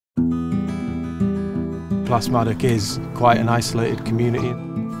Plas Madoc is quite an isolated community.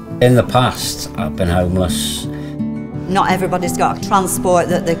 In the past, I've been homeless. Not everybody's got transport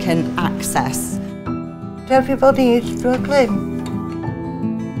that they can access. Everybody is struggling.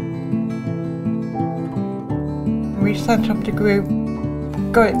 We set up the group,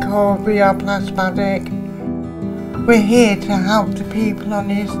 got it called We Are Plas Madoc. We're here to help the people on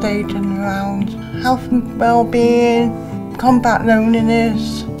the estate and around. Health and well-being, combat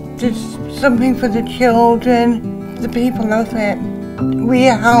loneliness, just something for the children. The people love it. We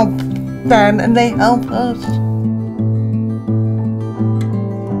help them and they help us.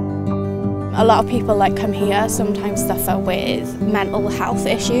 A lot of people that come here sometimes suffer with mental health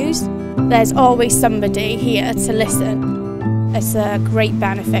issues. There's always somebody here to listen. It's a great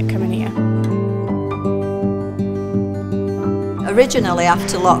benefit coming here. Originally,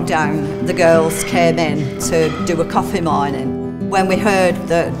 after lockdown, the girls came in to do a coffee morning. When we heard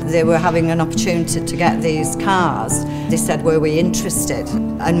that they were having an opportunity to get these cars, they said, were we interested?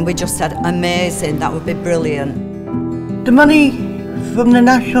 And we just said, amazing, that would be brilliant. The money from the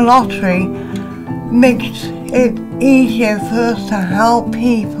National Lottery makes it easier for us to help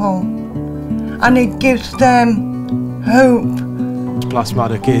people, and it gives them hope. Plas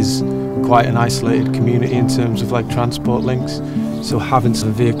Madoc is quite an isolated community in terms of transport links, so having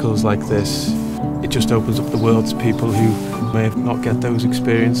some vehicles like this, it just opens up the world to people who may not get those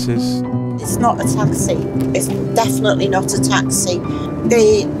experiences. It's not a taxi. It's definitely not a taxi.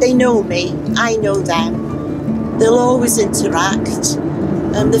 They know me, I know them. They'll always interact.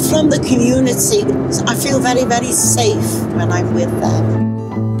 And they're from the community. So I feel very, very safe when I'm with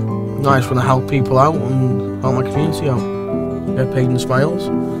them. I just want to help people out and help my community out. Get paid in smiles.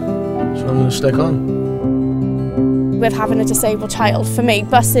 So I'm going to stick on. With having a disabled child, for me,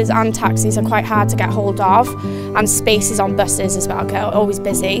 buses and taxis are quite hard to get hold of, and spaces on buses as well are always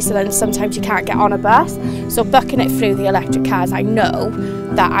busy, so then sometimes you can't get on a bus. So booking it through the electric cars, I know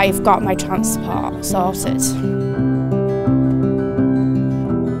that I've got my transport sorted.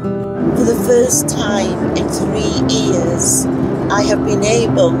 For the first time in 3 years, I have been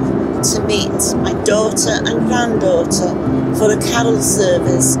able to meet my daughter and granddaughter for a carol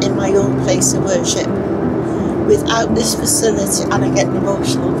service in my own place of worship. Without this facility, and I get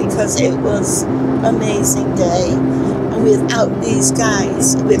emotional because it was an amazing day, and without these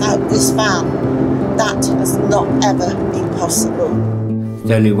guys, without this van, that has not ever been possible.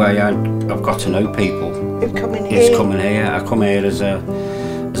 The only way I've got to know people is coming here. I come here as a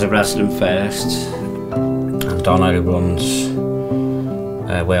resident first, and Donna, who runs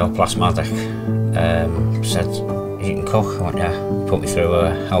We Are Plas Madoc, said, you can cook? I went, yeah. Put me through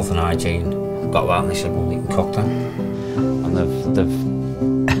health and hygiene. Got that, and they said, well, you can cook then. And they've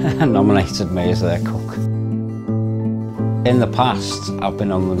nominated me as their cook. In the past, I've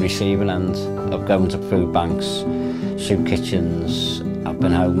been on the receiving end of going to food banks, soup kitchens, I've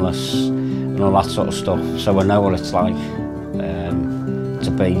been homeless, and all that sort of stuff. So I know what it's like to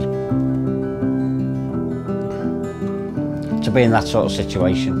be in that sort of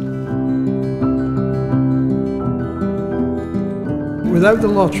situation. Without the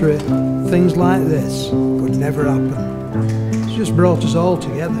lottery, things like this could never happen. It's just brought us all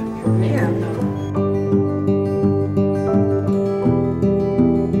together. Yeah.